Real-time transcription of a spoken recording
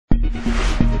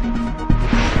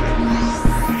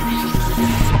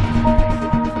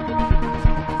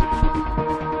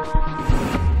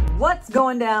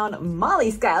going down, Molly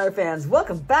Schuyler fans?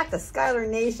 Welcome back to Schuyler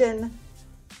Nation.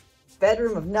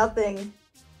 Bedroom of nothing.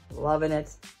 Loving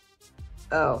it.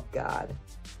 Oh, God.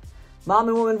 Mom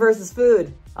and woman versus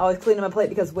food. Always cleaning my plate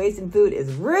because wasting food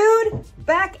is rude.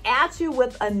 Back at you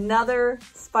with another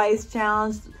spice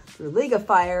challenge through League of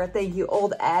Fire. Thank you,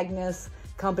 Old Agnes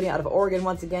company out of Oregon,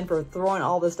 once again, for throwing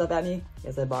all this stuff at me.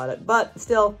 Yes, I bought it, but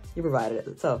still, you provided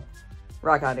it. So,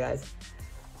 rock on, guys.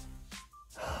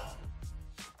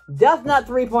 Death Nut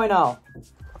 3.0.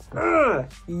 Ugh,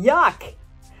 yuck.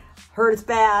 Heard it's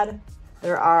bad.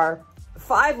 There are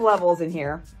 5 levels in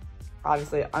here.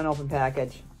 Obviously, unopened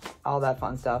package. All that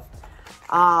fun stuff.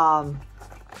 I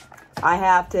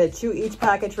have to chew each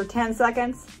package for 10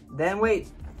 seconds. Then wait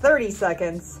 30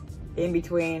 seconds in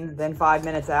between. Then 5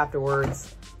 minutes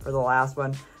afterwards for the last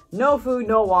one. No food,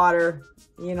 no water.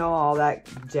 You know, all that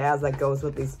jazz that goes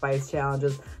with these spice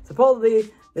challenges.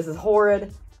 Supposedly, this is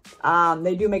horrid.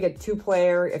 They do make it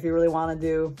 2-player if you really want to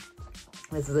do.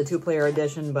 This is a 2-player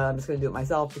edition, but I'm just going to do it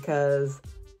myself because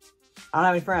I don't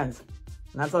have any friends.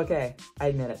 And that's okay. I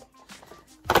admit it.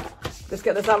 Let's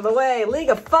get this out of the way. League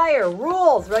of Fire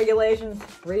rules, regulations.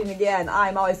 Reading again.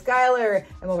 I'm Molly Schuyler.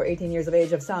 I'm over 18 years of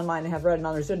age, of sound mind, and have read and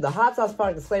understood the hot sauce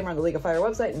product disclaimer on the League of Fire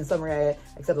website. In summary, I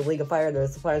accept the League of Fire, the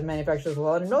suppliers, manufacturers will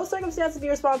under no circumstances be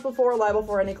responsible for or liable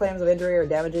for any claims of injury or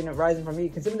damaging arising from me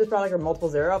consuming this product or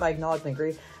multiples thereof. I acknowledge and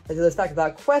agree to this fact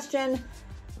without question.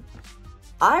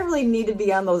 I really need to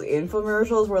be on those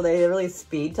infomercials where they really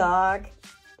speed talk,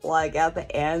 like at the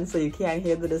end, so you can't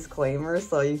hear the disclaimer,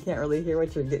 so you can't really hear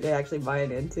what you're actually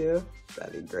buying into.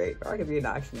 That'd be great. Or I could be an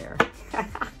auctioneer.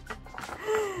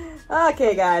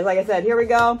 Okay, guys, like I said, here we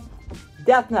go.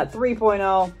 Death Nut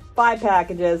 3.0, 5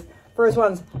 packages. First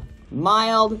one's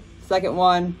mild, second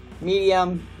one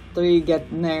medium, 3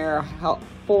 getting there,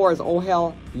 4 is oh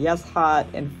hell yes hot,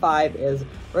 and 5 is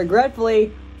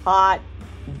regretfully hot,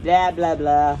 blah blah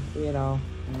blah, you know.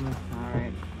 All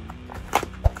right.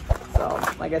 So,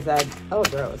 like I said, oh,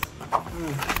 gross. Oh,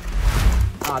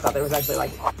 I thought there was actually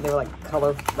like, they were like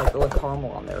color, like a little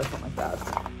caramel on there or something like that.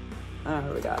 I don't know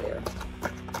what we got here.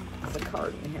 There's a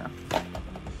card in here.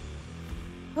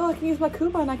 Oh, I can use my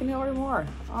coupon, I can order more.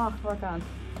 Oh, rock on.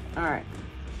 All right.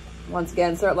 Once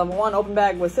again, start level 1, open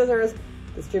bag with scissors.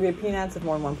 Distribute peanuts if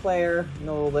more than 1 player.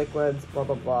 No liquids, blah,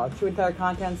 blah, blah. Chew entire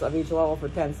contents of each level for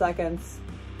 10 seconds.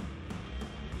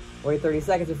 Wait 30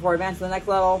 seconds before advancing to the next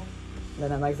level. And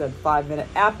then, like I said,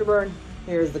 5-minute afterburn.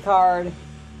 Here's the card.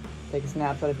 Take a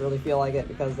snapshot if you really feel like it,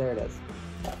 because there it is.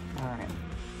 All right.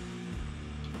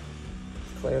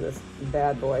 Let's clear this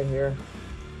bad boy here.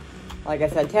 Like I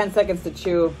said, 10 seconds to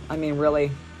chew. I mean,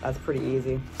 really, that's pretty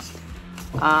easy.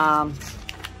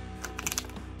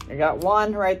 You got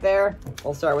 1 right there.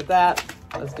 We'll start with that.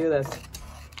 Let's do this.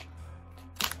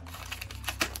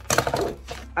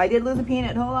 I did lose a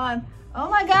peanut. Hold on. Oh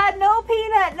my God, no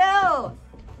peanut, no!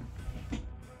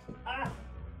 I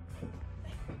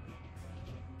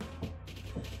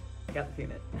got the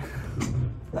peanut.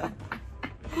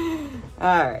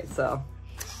 All right, so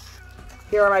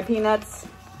here are my peanuts,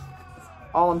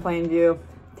 all in plain view.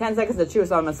 10 seconds to chew,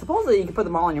 so supposedly you can put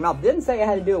them all in your mouth. It didn't say I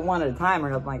had to do it 1 at a time or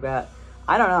nothing like that.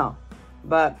 I don't know,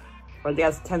 but I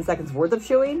guess 10 seconds worth of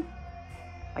chewing,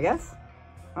 I guess.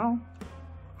 Oh.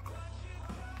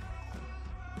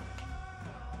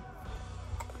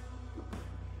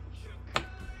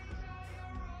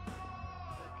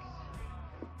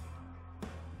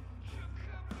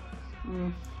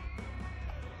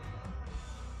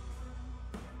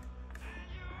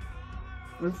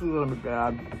 This is gonna be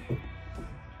bad.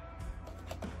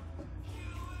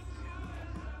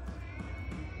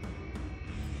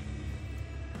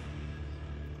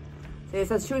 See, it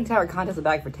says chew entire contents of the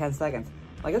bag for 10 seconds.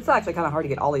 Like, it's actually kind of hard to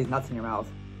get all these nuts in your mouth.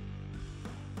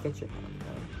 Get your hand out.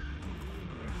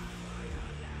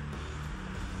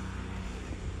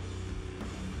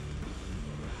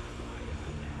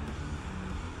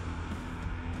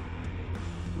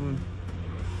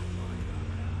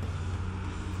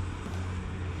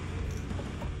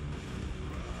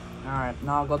 All right,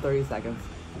 now I'll go 30 seconds.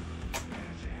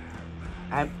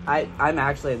 I'm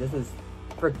actually, this is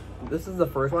the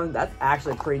first one. That's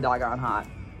actually pretty doggone hot.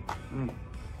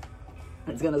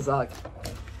 It's gonna suck.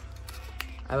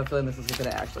 I have a feeling this is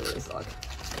gonna actually really suck.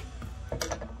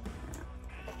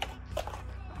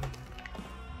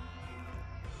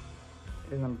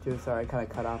 Here's number 2. Sorry, I kind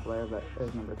of cut off there, but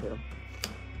there's number 2.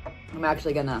 I'm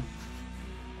actually gonna,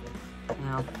 you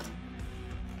know, I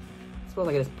suppose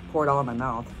I could just pour it all in my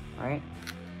mouth, right?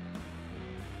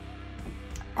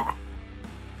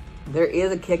 There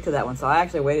is a kick to that one, so I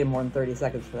actually waited more than 30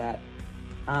 seconds for that.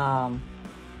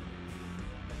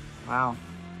 Wow,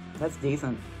 that's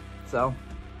decent. So,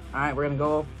 all right, we're gonna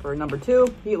go for number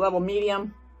 2, heat level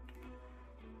medium.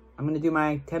 I'm gonna do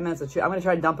my 10 minutes of chew. I'm gonna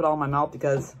try to dump it all in my mouth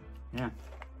because, yeah.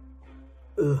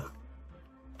 Ugh.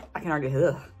 I can already hit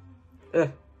it.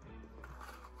 Ugh.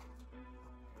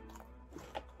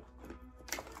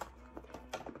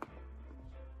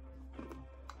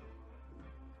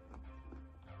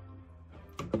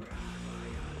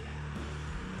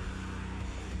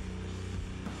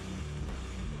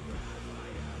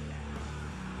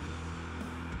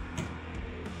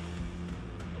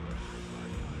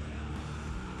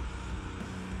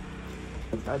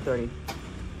 Start 30.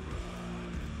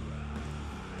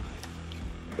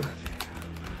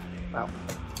 Wow.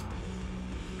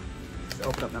 Let's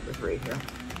open up number 3 here.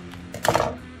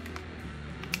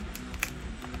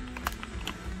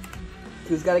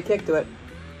 Two's got a kick to it.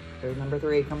 There's number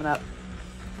 3 coming up.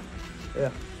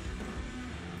 Yeah.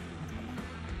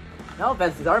 No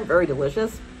offense, these aren't very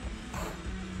delicious.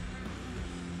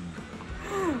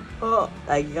 Oh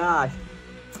my gosh.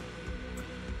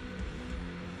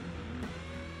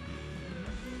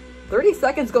 30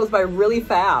 seconds goes by really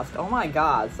fast. Oh my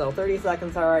god. So 30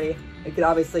 seconds already. You could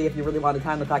obviously, if you really want to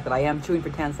time the fact that I am chewing for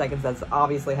 10 seconds, that's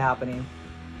obviously happening.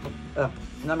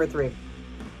 Number 3.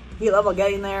 Heat level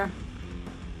getting there.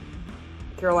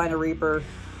 Carolina Reaper.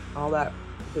 All that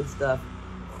good stuff.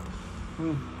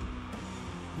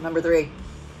 Number 3.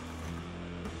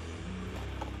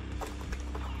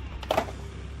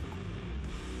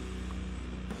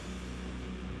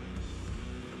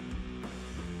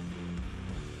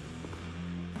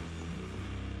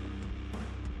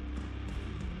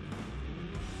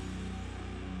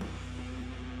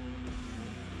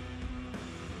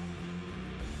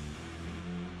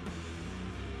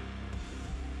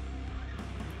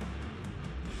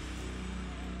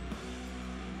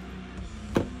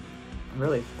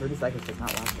 Really, 30 seconds does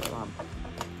not last very long.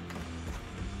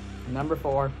 Number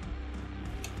 4.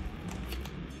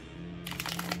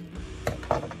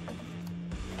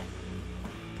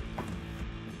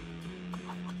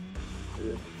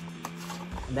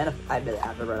 And then if I did it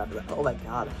after, right after that. Oh my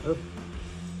god. Oof.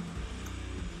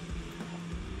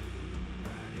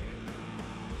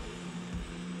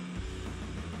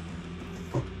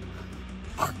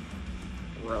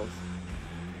 Gross.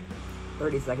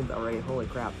 30 seconds already, holy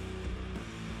crap.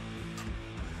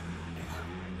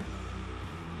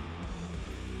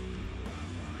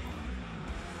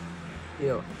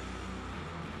 Ew.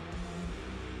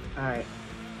 Alright.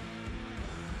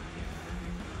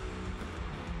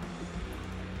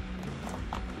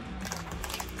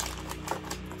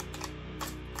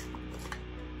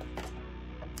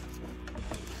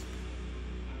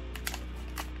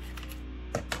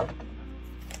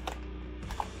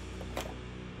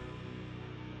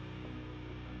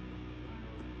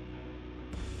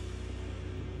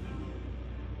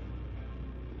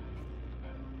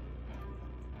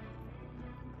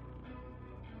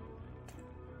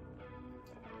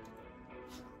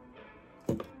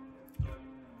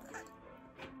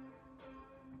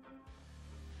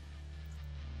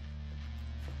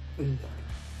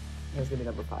 Here's gonna be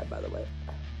number 5, by the way.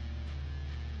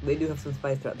 They do have some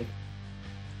spice to it. The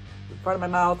front of my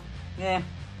mouth, yeah.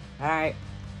 Alright.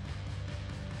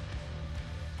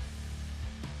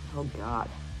 Oh god.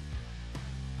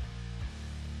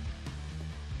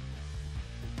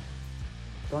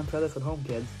 Don't try this at home,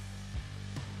 kids.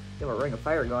 You have a ring of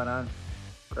fire going on.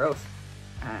 Gross.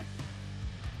 Alright.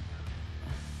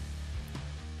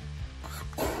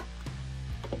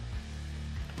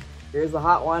 Here's the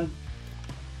hot one.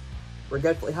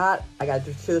 Regretfully hot. I got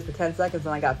to chew this for 10 seconds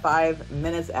and I got 5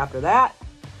 minutes after that.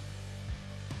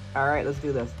 Alright, let's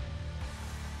do this.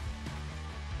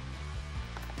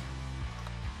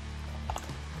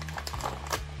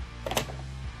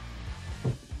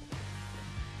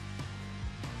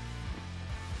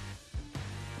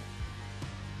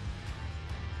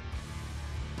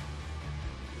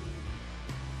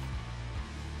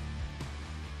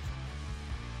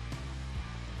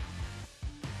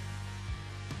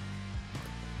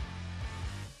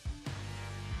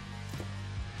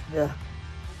 Yeah,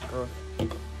 gross.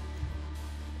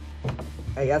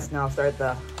 I guess now start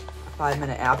the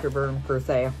 5-minute afterburn per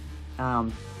se.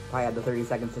 Probably had the 30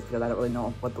 seconds just because I don't really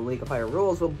know what the League of Fire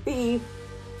rules will be.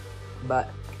 But,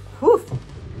 whew.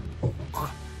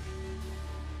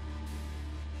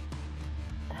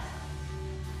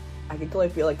 I can totally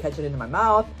feel it catching into my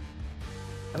mouth.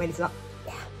 I mean, it's not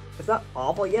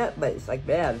awful yet, but it's like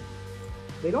bad.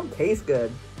 They don't taste good.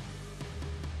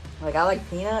 Like, I like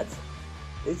peanuts.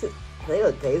 They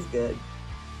don't taste good.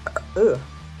 Ugh.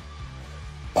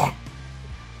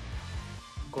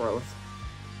 Gross.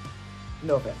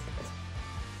 No offense, guys.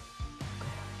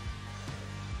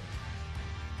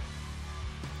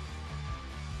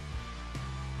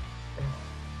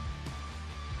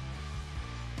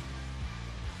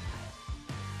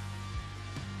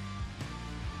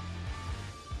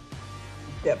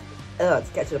 dip. It's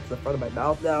catching up to the front of my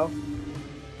mouth now.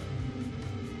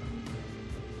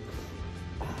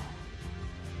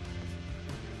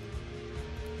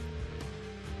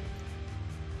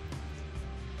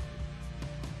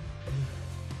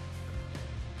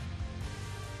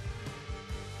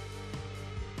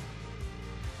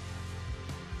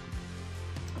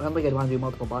 I don't think I'd want to do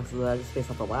multiple boxes of that just based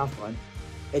off the last one.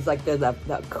 It's like there's that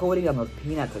coating on those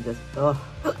peanuts and just, ugh.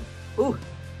 Ooh.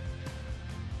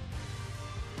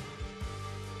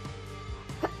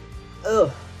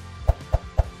 Ugh.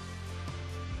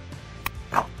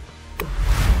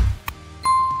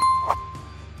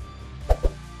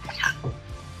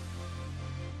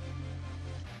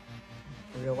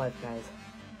 Real life, guys.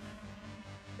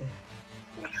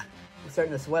 I'm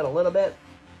starting to sweat a little bit.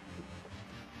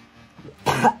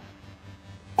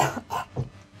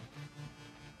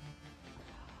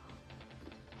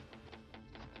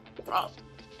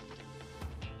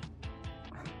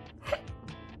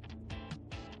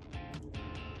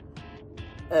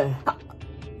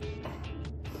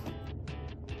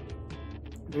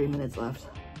 Three minutes left.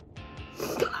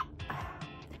 A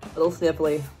little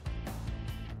sniffly.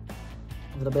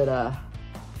 A little bit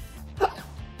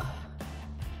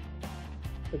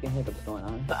freaking hiccups going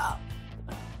on.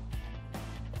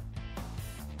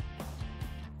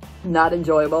 Not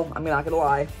enjoyable. I'm not gonna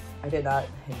lie. I did not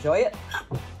enjoy it.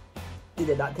 It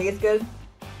did not taste good.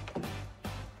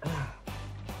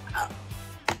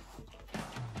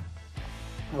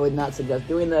 I would not suggest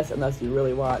doing this unless you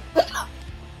really want to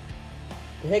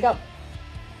hiccup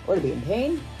or to be in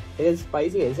pain. It is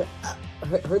spicy. It's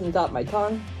hurting the top of my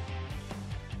tongue.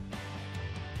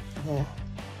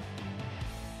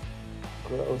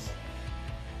 Gross.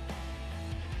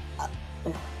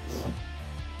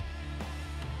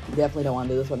 Definitely don't want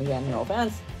to do this one again, no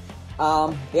offense.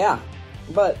 Yeah,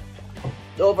 but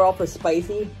overall for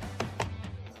spicy,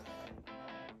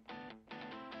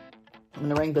 I'm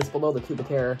gonna rank this below the Tuba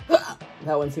Terror.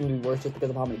 That one seemed to be worse just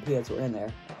because of how many peanuts were in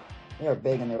there. They were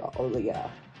big and they were all the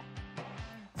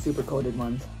super coated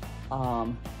ones.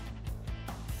 Oh,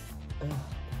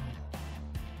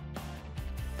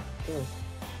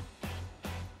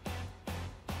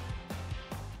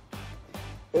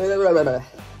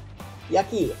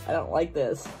 yucky, I don't like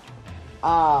this.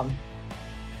 But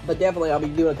definitely I'll be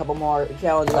doing a couple more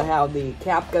challenges. I have the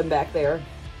cap gun back there.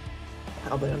 I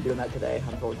don't think I'm doing that today,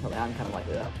 unfortunately. I'm kind of like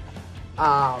that.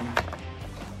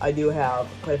 I do have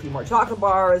quite a few more chocolate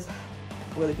bars,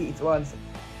 really pizza ones.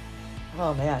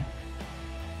 Oh man.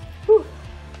 Whew.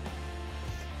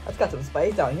 That's got some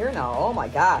spice down here now. Oh my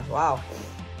gosh, wow.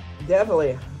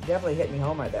 Definitely hit me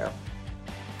home right there.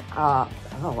 Oh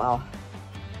wow.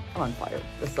 I'm on fire.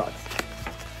 This sucks.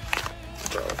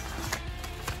 Gross.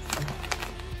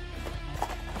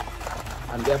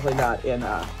 I'm definitely not in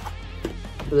a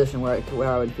position where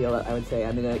I would feel that I would say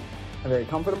I'm very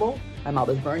comfortable. My mouth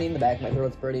is burning, the back of my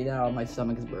throat's burning now, my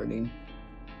stomach is burning.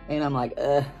 And I'm like,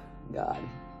 God.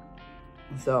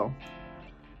 So,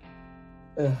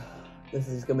 this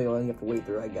is gonna be one you have to wait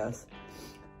through, I guess.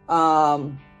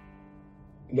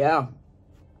 Yeah.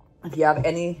 If you have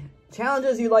any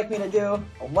challenges you'd like me to do,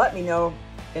 let me know.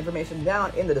 Information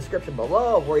down in the description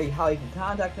below of how you can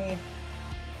contact me.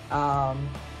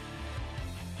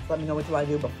 Let me know what you want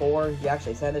to do before you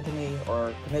actually send it to me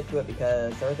or commit to it,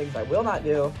 because there are things I will not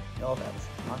do. No offense.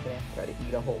 I'm not gonna try to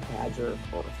eat a whole badger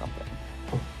or something.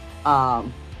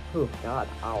 Oh God,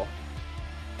 ow.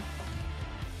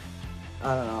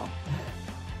 I don't know.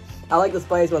 I like the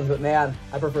spice ones, but man,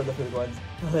 I prefer the food ones.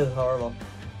 This is horrible.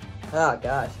 Oh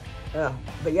gosh.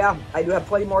 But yeah, I do have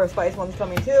plenty more spice ones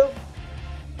coming too.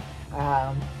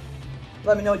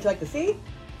 Let me know what you'd like to see.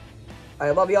 I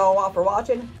love you all for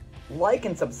watching. Like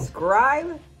and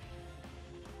subscribe.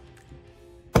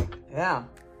 Yeah.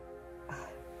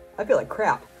 I feel like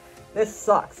crap. This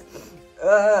sucks.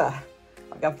 I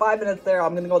got 5 minutes there.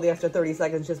 I'm gonna go the extra 30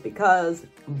 seconds just because,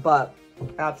 but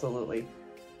absolutely.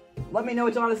 Let me know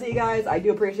what you want to see, guys. I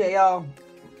do appreciate y'all.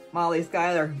 Molly,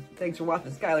 Schuyler, thanks for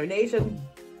watching Schuyler Nation.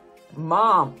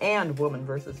 Mom and woman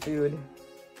versus food.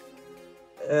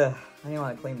 I didn't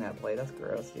want to clean that plate. That's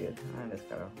gross, dude. I just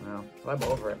gotta, no, I'm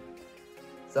over it.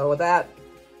 So with that,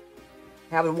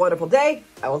 have a wonderful day.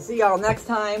 I will see y'all next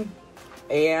time.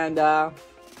 And love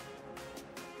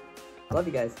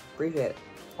you guys. Appreciate it.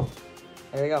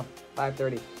 There you go.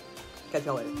 5:30. Catch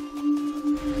y'all later.